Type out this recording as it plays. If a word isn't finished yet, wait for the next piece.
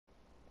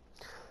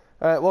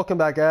All right, welcome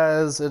back,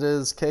 guys. It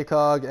is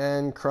KCOG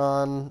and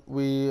Kron.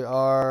 We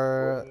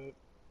are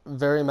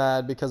very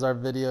mad because our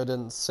video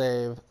didn't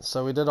save.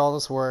 So we did all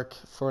this work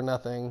for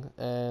nothing,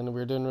 and we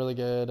were doing really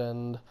good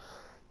and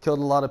killed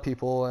a lot of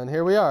people. And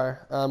here we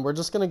are. We're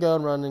just gonna go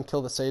and run and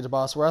kill the Sage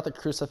boss. We're at the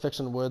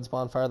Crucifixion Woods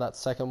bonfire, that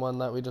second one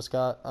that we just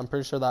got. I'm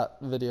pretty sure that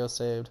video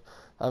saved.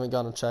 I haven't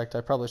gone and checked.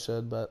 I probably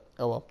should, but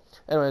oh well.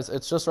 Anyways,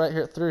 it's just right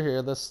here through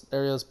here. This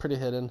area is pretty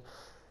hidden.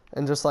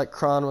 And just like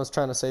Kron was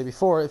trying to say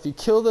before, if you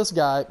kill this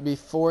guy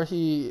before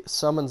he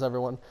summons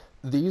everyone,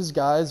 these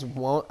guys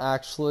won't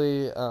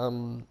actually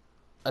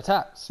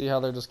attack. See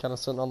how they're just kind of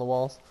sitting on the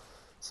walls?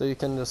 So you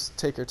can just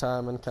take your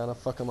time and kind of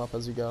fuck them up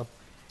as you go,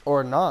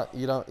 or not.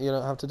 You don't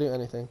have to do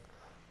anything.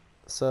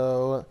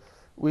 So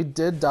we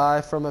did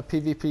die from a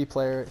PvP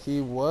player. He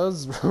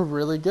was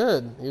really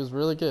good. He was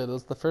really good. It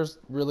was the first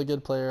really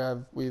good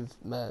player we've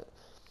met,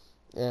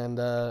 and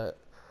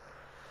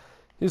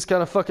he's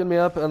kind of fucking me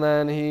up, and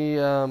then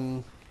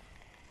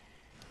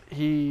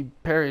he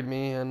parried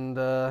me and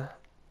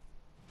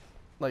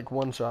like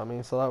one-shot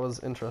me, so that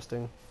was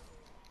interesting.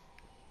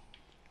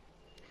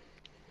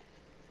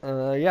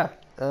 Yeah.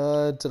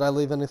 Did I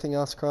leave anything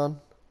else, Kron?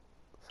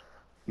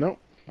 Nope,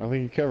 I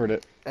think you covered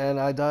it. And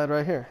I died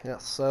right here.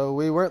 Yes. So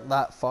we weren't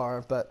that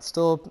far, but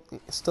still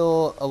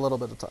a little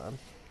bit of time.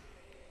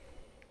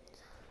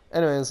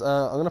 Anyways,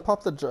 I'm gonna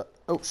pop the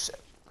oh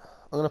shit.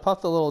 I'm gonna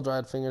pop the little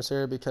dried fingers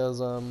here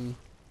because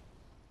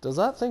does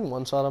that thing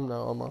one-shot him?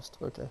 No, almost.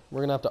 Okay,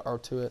 we're gonna have to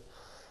R2 it.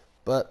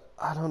 But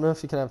I don't know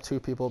if you can have two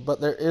people. But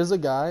there is a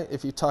guy,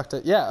 if you talk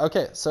to... Yeah,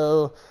 okay,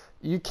 so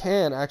you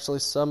can actually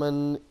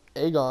summon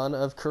Aegon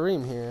of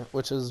Karim here,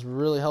 which is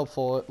really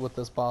helpful with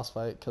this boss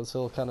fight, because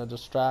he'll kind of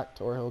distract,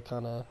 or he'll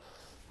kind of,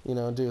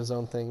 do his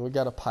own thing. We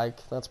got a pike.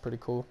 That's pretty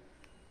cool.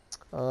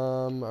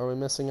 Are we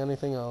missing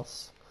anything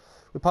else?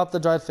 We popped the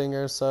dried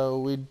fingers, so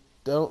we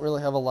don't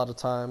really have a lot of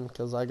time,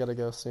 because I gotta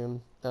go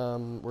soon.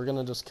 We're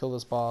gonna just kill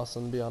this boss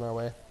and be on our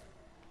way.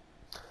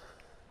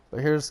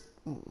 But here's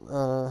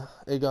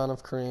Aegon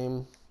of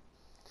Karim,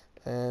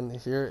 and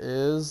here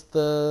is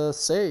the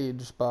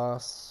Sage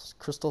boss.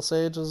 Crystal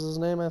Sage is his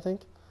name, I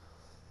think.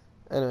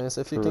 Anyways,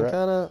 if you can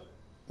kind of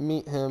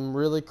meet him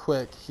really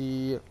quick,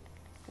 he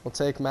will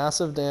take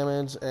massive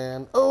damage,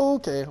 and oh,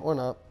 okay, or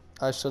not.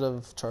 I should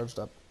have charged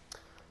up.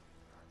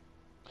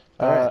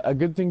 A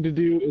good thing to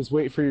do is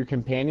wait for your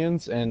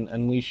companions and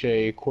unleash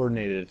a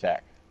coordinated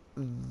attack.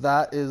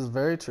 That is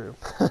very true.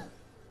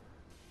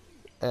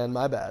 And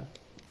my bad.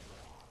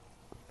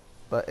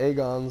 But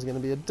Aegon's gonna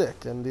be a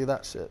dick and do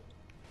that shit.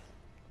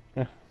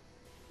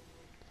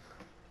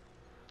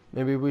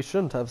 Maybe we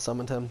shouldn't have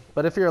summoned him.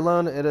 But if you're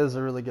alone, it is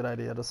a really good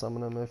idea to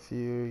summon him if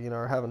you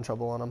are having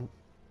trouble on him.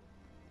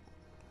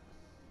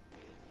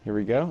 Here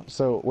we go.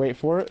 So wait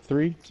for it.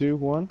 3, 2,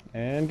 1,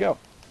 and go.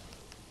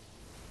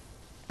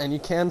 And you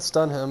can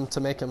stun him to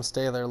make him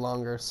stay there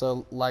longer.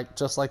 So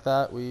just like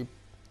that, we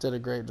did a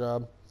great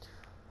job.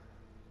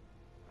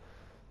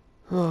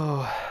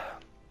 Oh,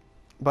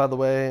 by the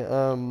way,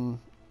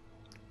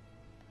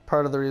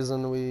 part of the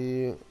reason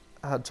we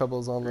had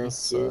troubles on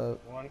this 3, 2,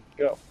 1,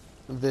 go.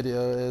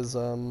 Video is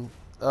oh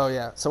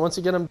yeah, so once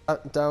you get him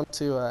down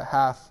to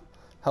half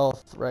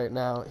health right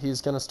now,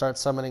 he's gonna start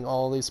summoning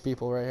all these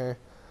people right here,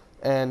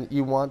 and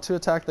you want to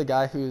attack the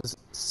guy who's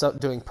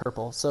doing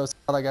purple. So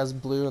that guy's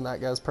blue and that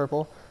guy's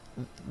purple.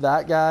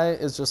 That guy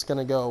is just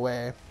gonna go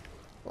away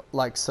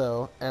like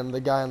so, and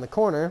the guy in the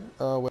corner,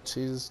 which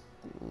he's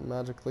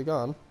magically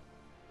gone,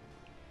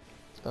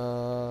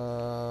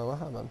 what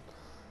happened?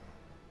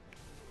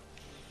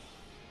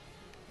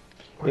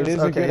 It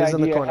is a good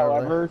idea,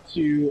 however,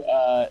 to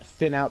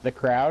thin out the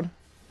crowd.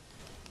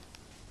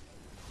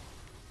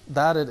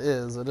 That it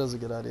is a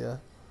good idea.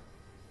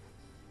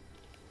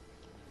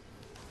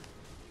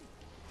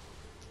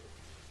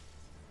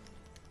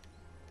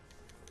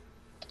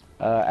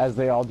 As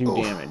they all do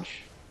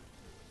damage.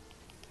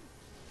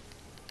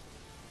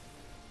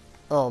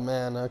 Oh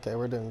man, okay,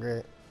 we're doing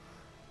great.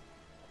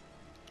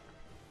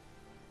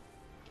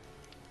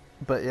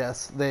 But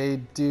yes, they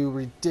do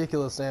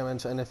ridiculous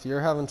damage, and if you're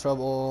having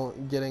trouble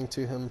getting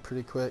to him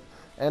pretty quick,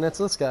 and it's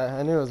this guy,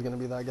 I knew it was going to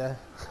be that guy.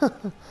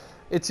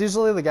 It's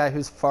usually the guy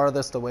who's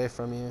farthest away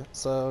from you,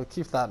 so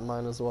keep that in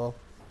mind as well.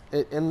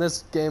 In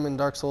this game, in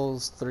Dark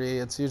Souls 3,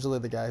 it's usually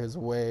the guy who's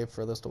way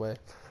furthest away.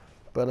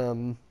 But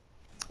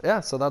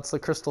yeah, so that's the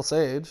Crystal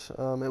Sage.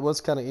 It was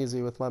kind of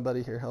easy with my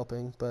buddy here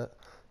helping, but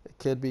it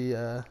could be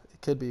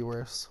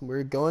worse.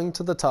 We're going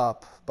to the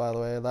top, by the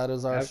way. That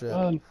is our ship.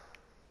 Fun.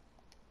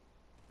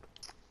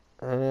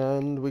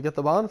 And we get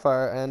the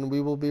bonfire, and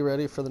we will be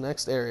ready for the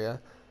next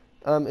area.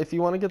 If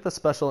you want to get the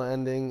special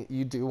ending,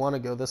 you do want to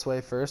go this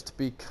way first,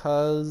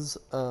 because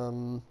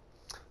we're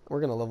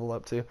gonna level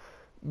up too,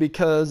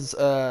 because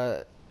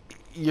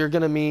you're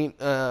gonna meet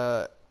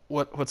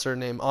what's her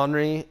name,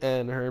 Henri,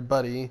 and her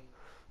buddy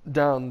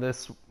down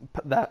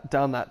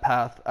that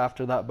path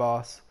after that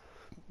boss.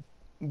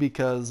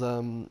 Because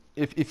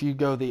if you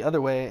go the other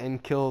way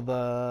and kill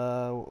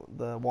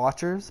the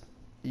Watchers,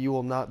 you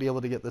will not be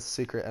able to get this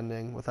secret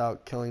ending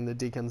without killing the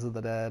Deacons of the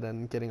Dead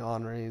and getting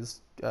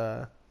Henri's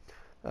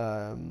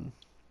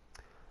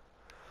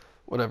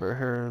whatever,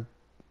 her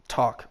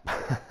talk.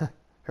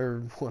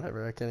 Her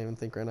whatever, I can't even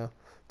think right now.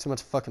 Too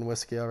much fucking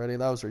whiskey already.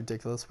 That was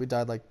ridiculous. We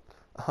died like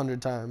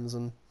 100 times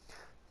and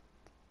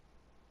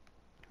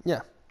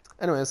yeah.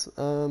 Anyways,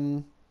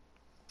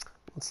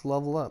 let's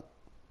level up.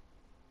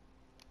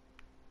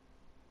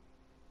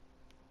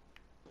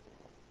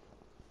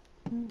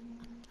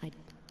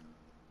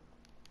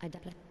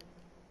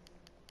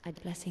 I'd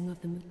blessing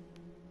of the moon.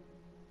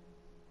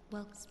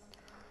 Well,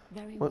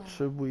 very what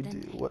should we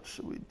do? What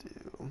should we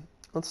do?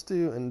 Let's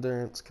do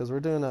endurance because we're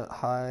doing a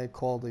high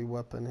quality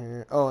weapon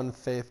here. Oh, and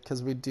faith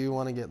because we do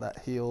want to get that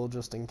heal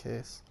just in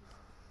case.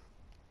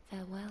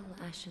 Farewell,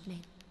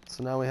 Ashermaid.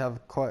 So now we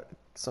have quite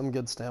some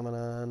good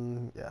stamina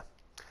and yeah.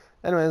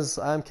 Anyways,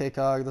 I'm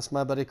KCOG, this is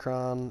my buddy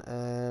Kron,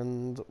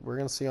 and we're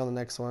going to see you on the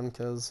next one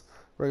because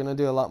we're going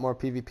to do a lot more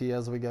PvP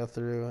as we go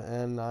through,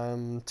 and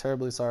I'm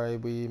terribly sorry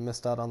we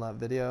missed out on that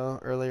video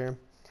earlier.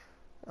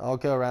 I'll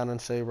go around and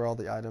show you where all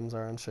the items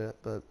are and shit,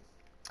 but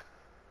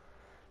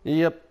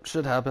yep,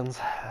 shit happens.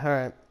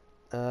 Alright,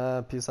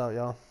 peace out,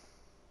 y'all.